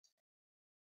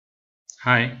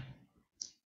Hi,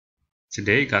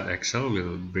 today God Excel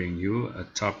will bring you a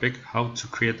topic how to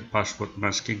create a password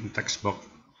masking text box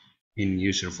in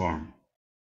Userform.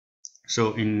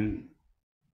 So in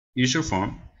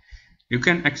Userform, you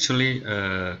can actually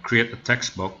create a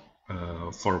text box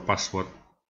for password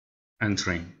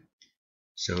entering.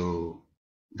 So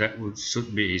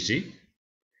should be easy.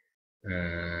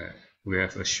 We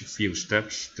have a few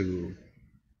steps to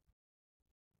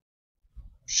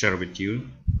share with you.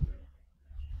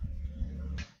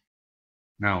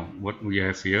 Now, what we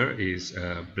have here is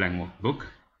a blank workbook.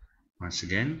 Once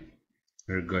again,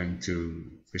 we're going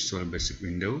to Visual Basic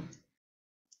window.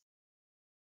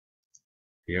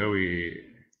 Here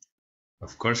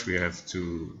of course we have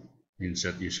to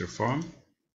insert user form.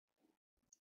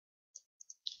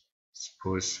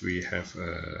 Suppose we have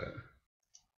a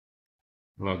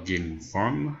login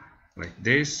form like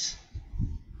this.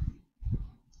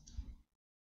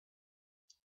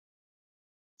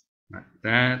 Like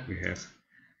that, we have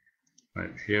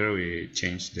right here we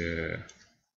change the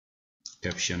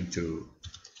caption to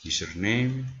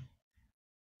username.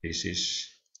 This is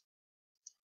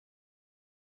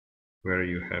where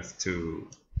you have to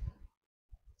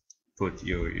put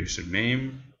your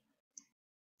username,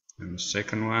 and the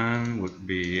second one would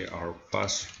be our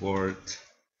password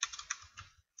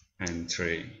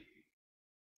entry.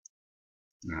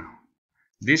 Now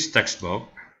this text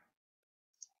box,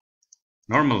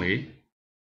 normally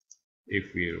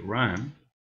if we run,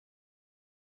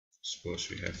 suppose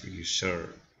we have user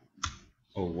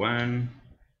 01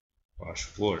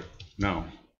 password. Now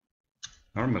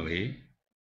normally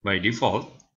by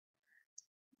default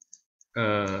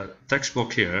text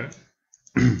box here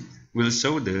will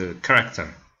show the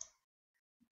character,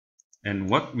 and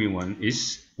what we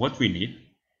need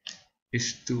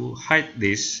is to hide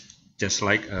this just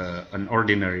like an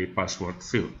ordinary password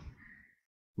field.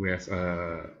 We have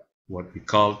what we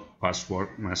call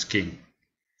password masking.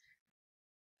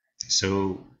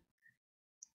 So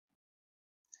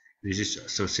this is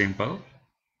so simple.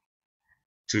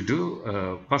 To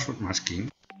do password masking,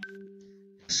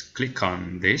 just click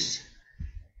on this,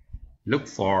 look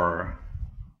for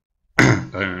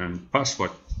a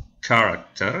password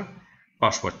character,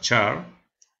 password char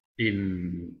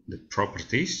in the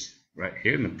properties, right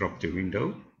here in the property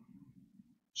window.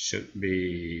 Should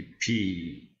be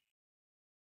P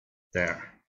there.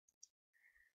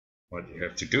 What you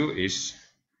have to do is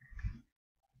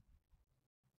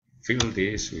fill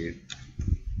this with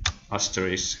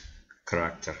asterisk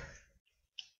character.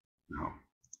 Now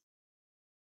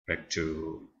back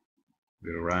to,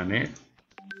 we'll run it.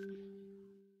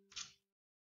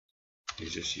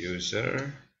 This is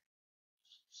user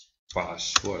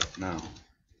password. Now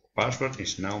password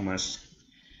is now must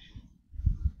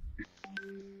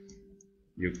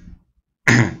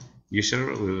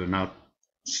user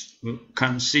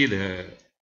can't see the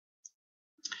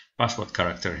password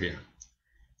character here.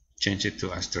 Change it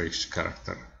to asterisk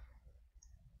character.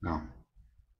 Now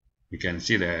you can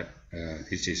see that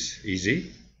this is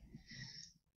easy.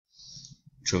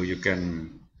 So you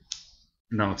can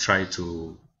now try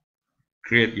to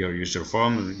create your user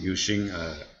form using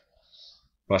a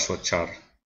password char.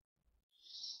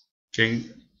 Okay,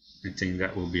 I think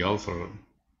that will be all for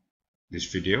this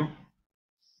video.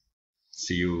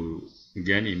 See you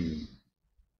again in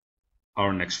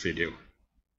our next video.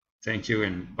 Thank you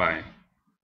and bye.